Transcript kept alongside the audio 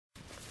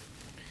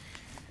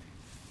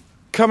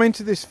Come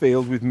into this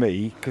field with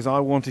me because I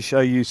want to show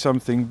you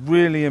something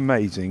really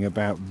amazing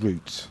about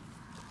roots.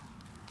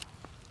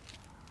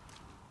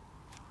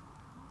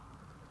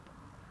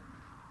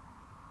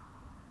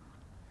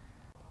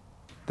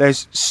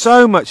 There's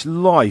so much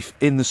life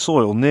in the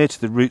soil near to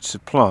the roots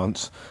of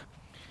plants.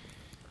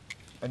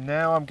 And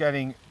now I'm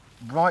getting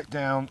right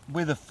down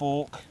with a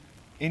fork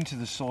into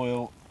the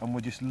soil, and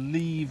we're just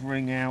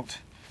levering out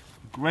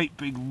a great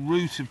big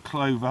root of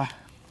clover.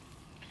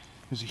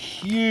 There's a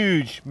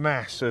huge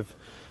mass of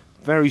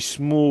very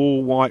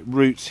small white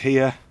roots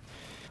here.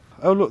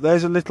 Oh look,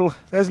 there's a little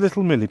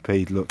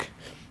millipede, look.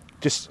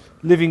 Just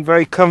living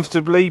very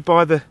comfortably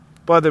by the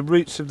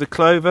roots of the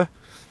clover,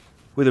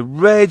 with a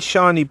red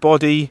shiny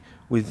body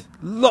with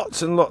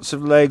lots and lots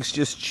of legs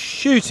just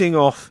shooting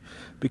off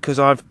because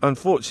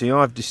unfortunately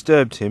I've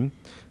disturbed him.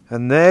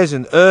 And there's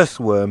an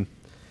earthworm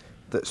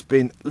that's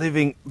been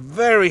living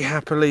very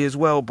happily as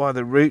well by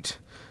the root.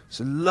 It's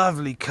a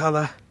lovely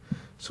colour,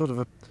 sort of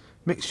a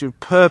mixture of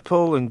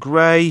purple and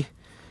grey.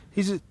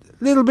 He's a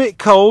little bit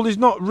cold, he's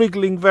not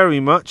wriggling very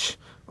much.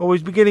 Oh,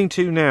 he's beginning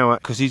to now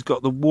because he's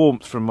got the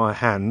warmth from my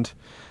hand.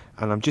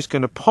 And I'm just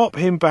going to pop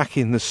him back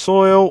in the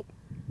soil.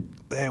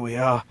 There we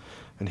are.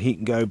 And he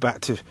can go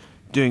back to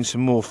doing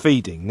some more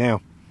feeding.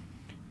 Now,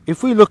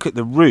 if we look at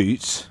the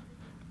roots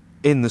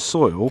in the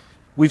soil,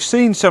 we've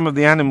seen some of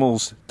the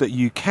animals that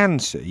you can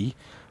see,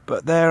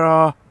 but there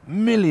are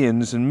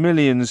millions and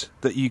millions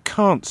that you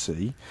can't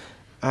see.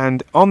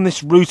 And on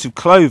this root of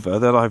clover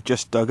that I've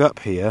just dug up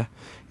here,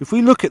 if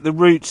we look at the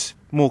roots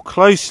more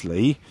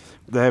closely,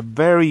 they're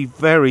very,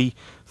 very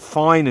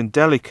fine and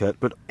delicate,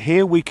 but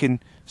here we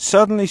can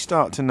suddenly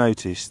start to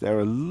notice there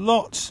are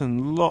lots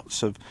and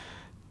lots of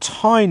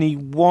tiny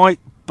white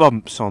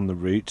bumps on the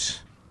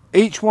roots.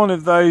 Each one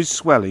of those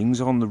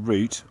swellings on the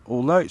root,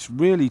 although it's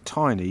really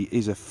tiny,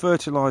 is a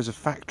fertiliser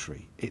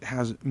factory. It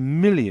has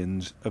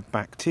millions of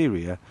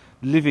bacteria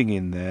living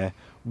in there,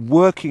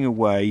 working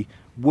away,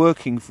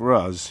 working for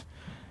us,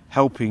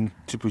 helping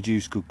to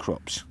produce good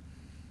crops.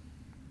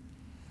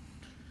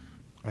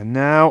 And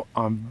now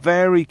I'm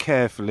very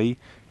carefully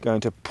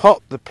going to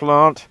pop the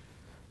plant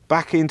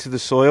back into the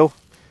soil.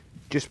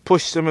 Just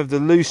push some of the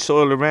loose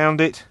soil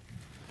around it.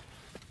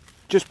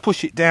 Just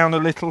push it down a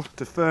little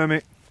to firm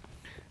it.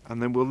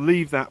 And then we'll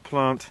leave that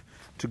plant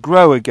to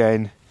grow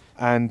again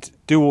and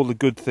do all the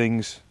good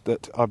things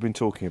that I've been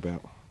talking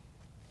about.